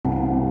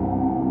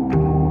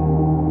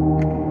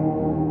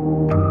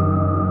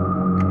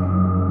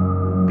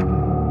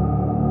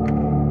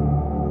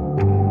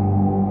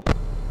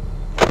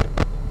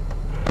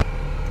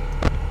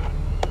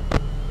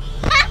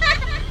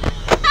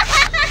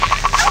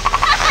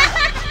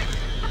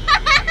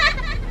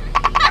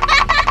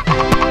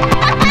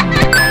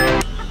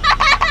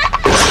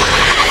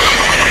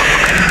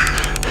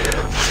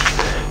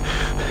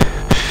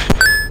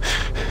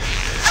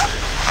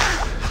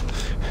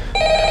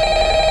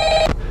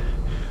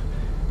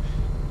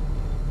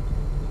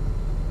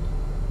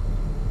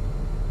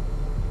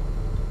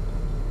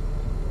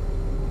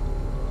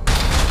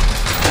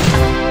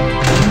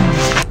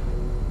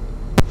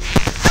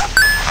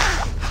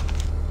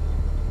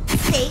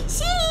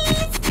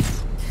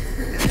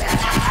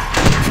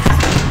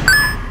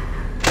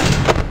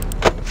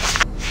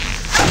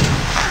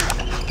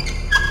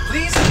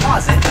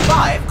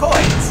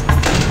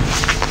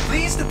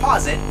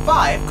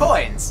5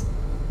 coins.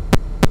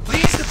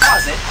 Please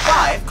deposit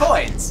 5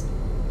 coins.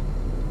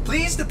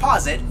 Please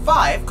deposit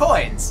 5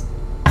 coins.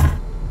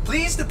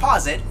 Please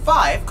deposit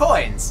 5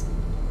 coins.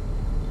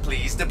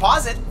 Please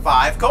deposit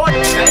 5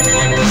 coins. Thank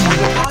you for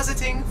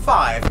depositing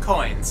 5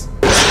 coins.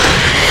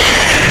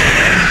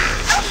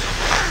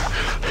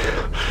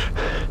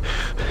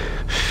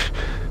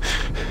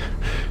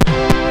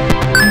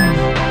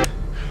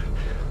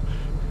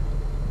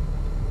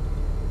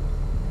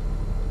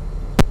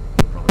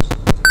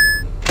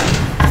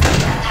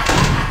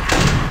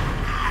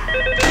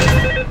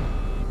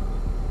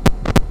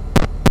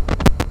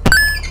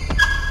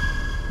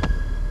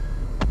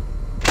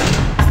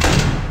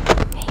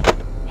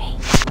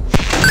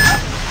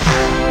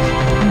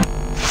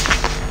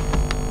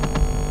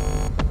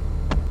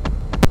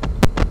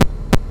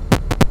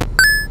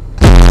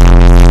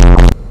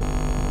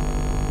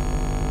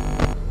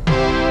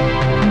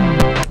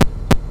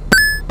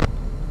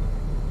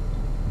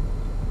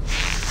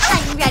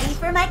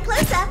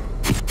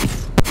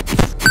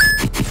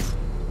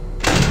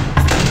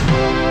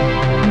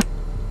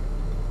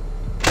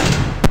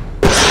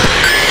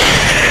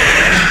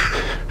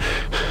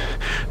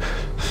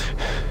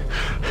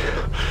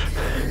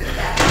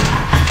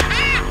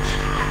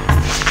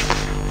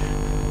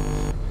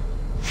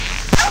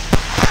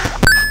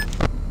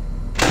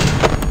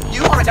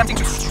 You are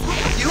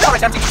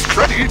attempting to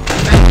freddy.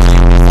 Thank you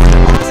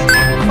for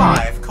depositing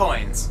 5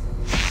 coins.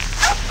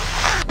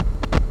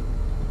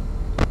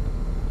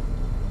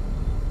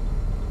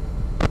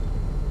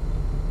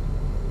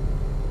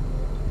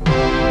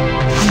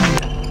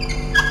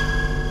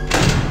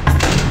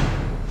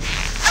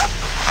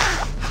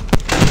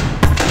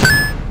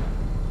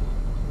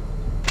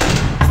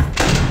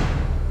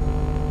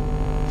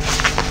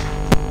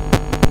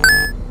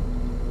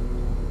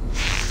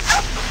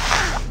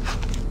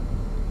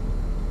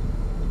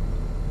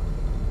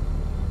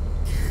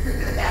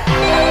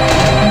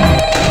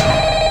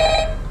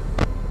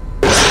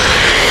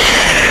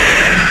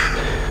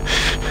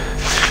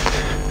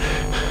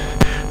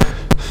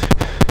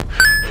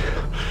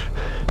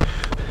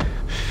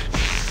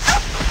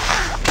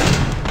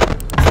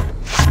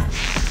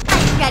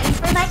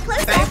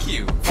 Thank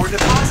you for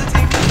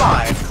depositing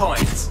 5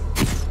 coins.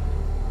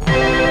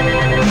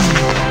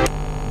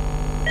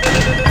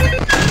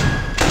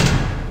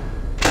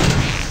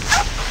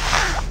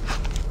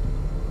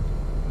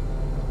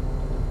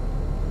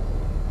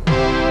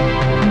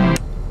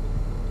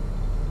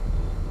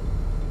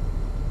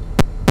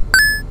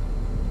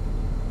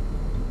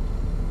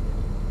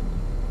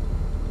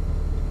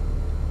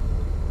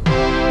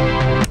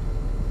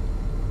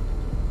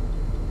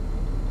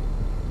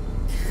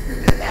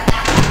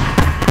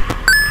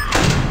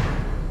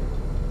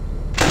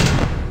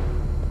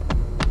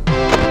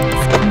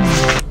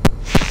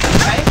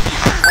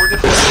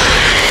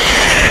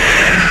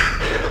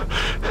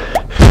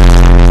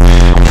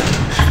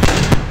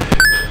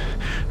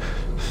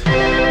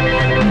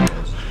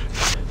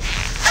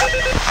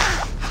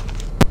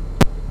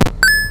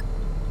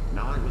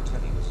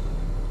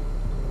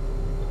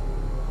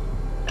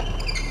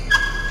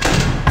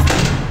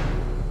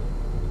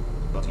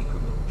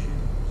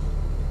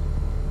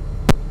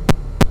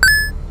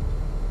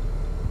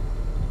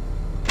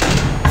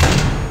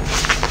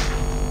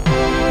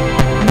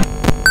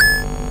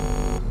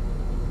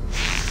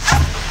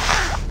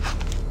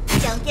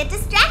 Get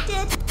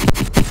distracted.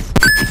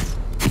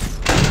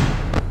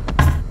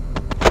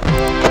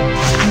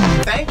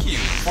 Thank you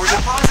for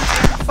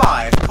depositing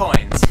 5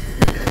 coins.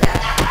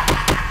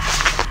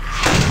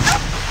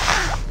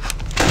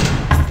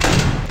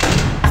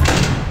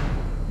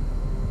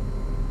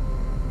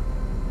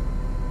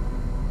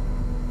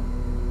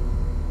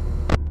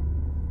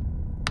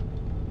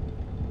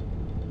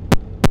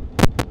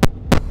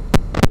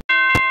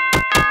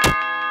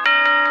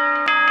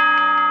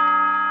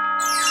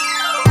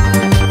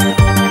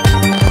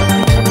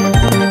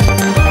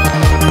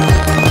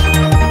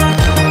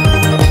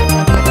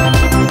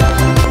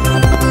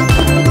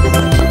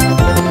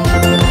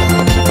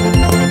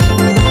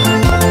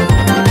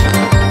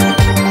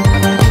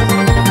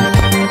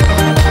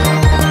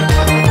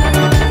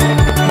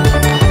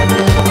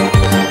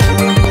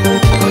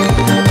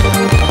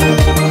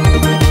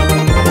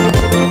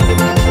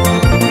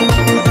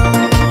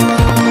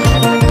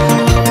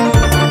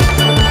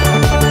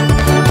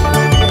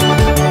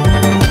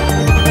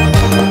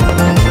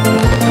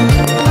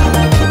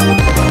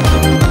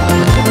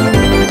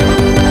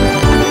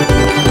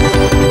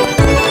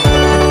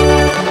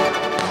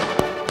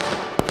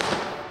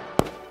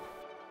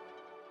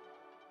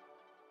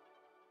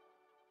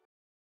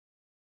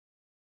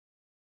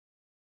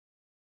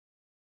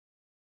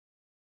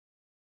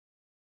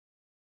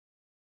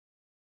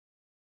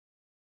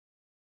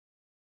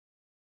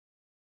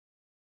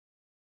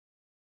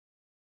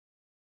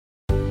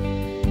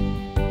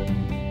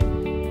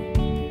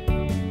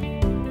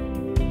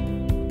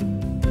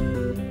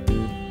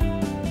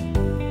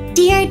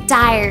 Dear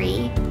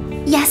Diary,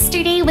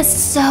 yesterday was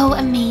so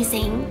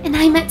amazing, and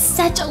I met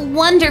such a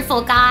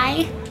wonderful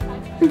guy.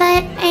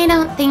 But I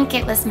don't think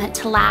it was meant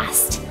to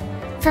last.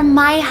 For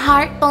my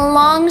heart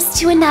belongs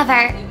to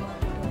another.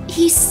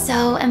 He's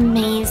so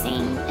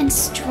amazing and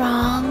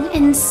strong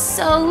and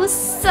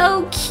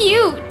so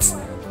cute.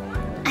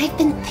 I've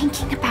been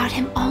thinking about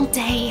him all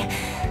day,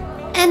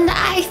 and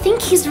I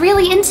think he's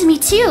really into me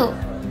too.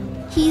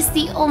 He's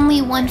the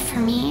only one for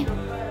me.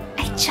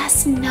 I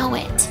just know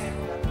it.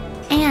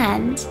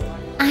 And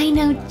I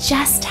know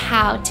just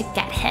how to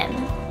get him.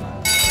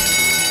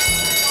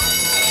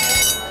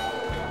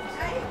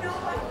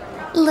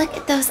 Look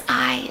at those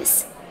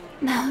eyes.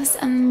 Those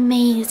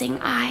amazing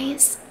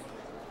eyes.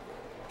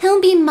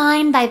 He'll be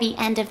mine by the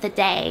end of the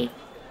day.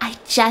 I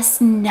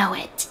just know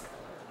it.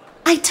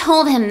 I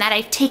told him that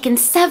I've taken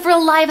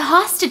several live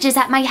hostages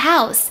at my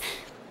house.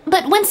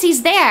 But once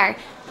he's there,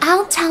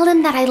 I'll tell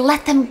him that I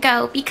let them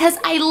go because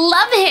I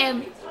love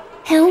him.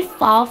 He'll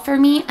fall for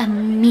me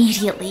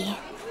immediately.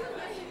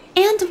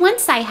 And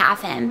once I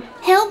have him,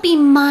 he'll be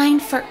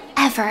mine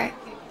forever.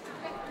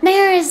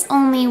 There is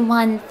only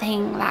one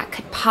thing that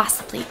could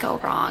possibly go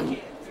wrong.